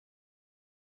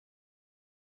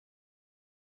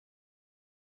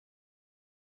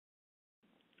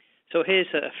So here's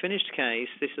a finished case.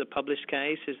 This is a published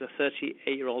case. This is a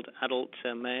 38-year-old adult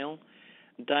male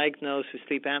diagnosed with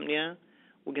sleep apnea.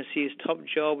 We can see his top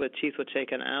jaw where teeth were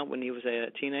taken out when he was a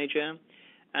teenager.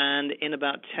 And in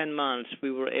about 10 months,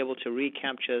 we were able to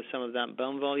recapture some of that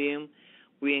bone volume.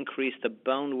 We increased the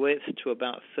bone width to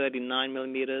about 39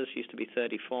 millimeters, used to be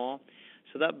 34.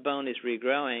 So that bone is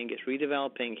regrowing, it's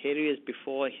redeveloping. Here he is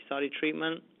before he started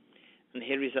treatment, and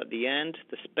here he is at the end.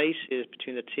 The spaces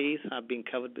between the teeth have been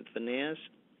covered with veneers.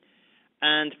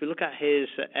 And we look at his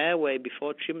airway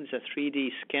before treatment. It's a 3D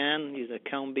scan, using a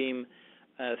cone beam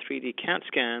 3D CAT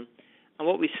scan. And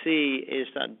what we see is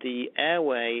that the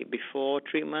airway before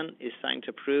treatment is starting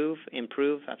to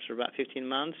improve after about 15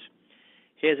 months.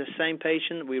 Here's the same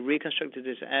patient. We reconstructed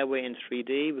his airway in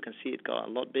 3D. We can see it got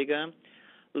a lot bigger.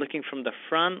 Looking from the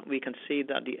front, we can see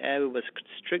that the airway was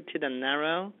constricted and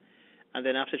narrow. And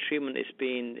then after treatment,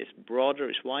 it's broader,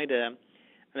 it's wider. And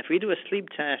if we do a sleep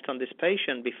test on this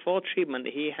patient, before treatment,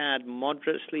 he had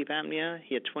moderate sleep apnea.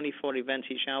 He had 24 events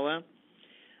each hour.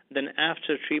 Then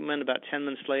after treatment, about 10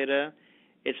 months later,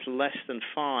 it's less than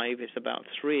 5, it's about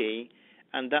 3,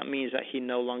 and that means that he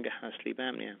no longer has sleep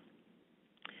apnea.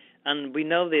 And we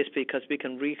know this because we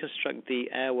can reconstruct the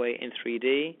airway in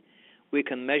 3D. We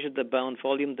can measure the bone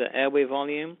volume, the airway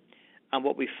volume, and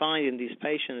what we find in these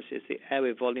patients is the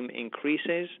airway volume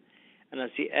increases, and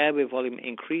as the airway volume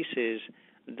increases,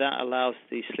 that allows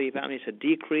the sleep apnea to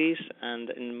decrease, and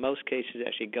in most cases it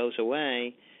actually goes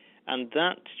away. And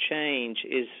that change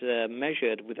is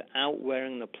measured without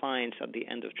wearing an appliance at the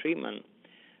end of treatment.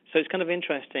 So it's kind of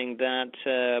interesting that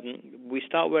we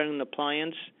start wearing an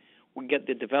appliance, we get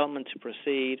the development to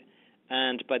proceed,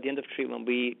 and by the end of treatment,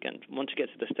 we want to get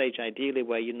to the stage, ideally,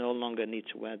 where you no longer need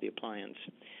to wear the appliance.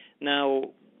 Now,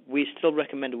 we still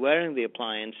recommend wearing the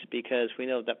appliance because we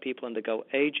know that people undergo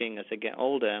aging as they get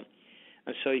older,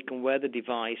 and so you can wear the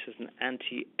device as an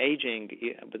anti-aging,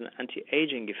 with an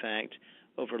anti-aging effect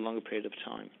over a longer period of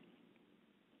time.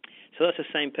 So that's the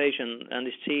same patient, and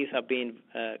his teeth have been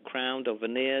crowned, or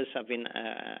veneers have been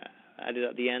added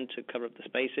at the end to cover up the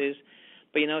spaces.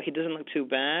 But, he doesn't look too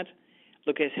bad.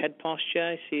 Look at his head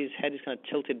posture. See his head is kind of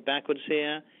tilted backwards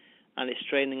here, and it's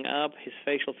straightening up. His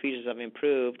facial features have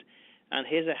improved, and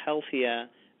here's a healthier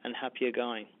and happier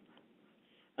guy.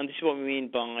 And this is what we mean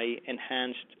by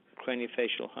enhanced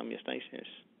craniofacial homeostasis.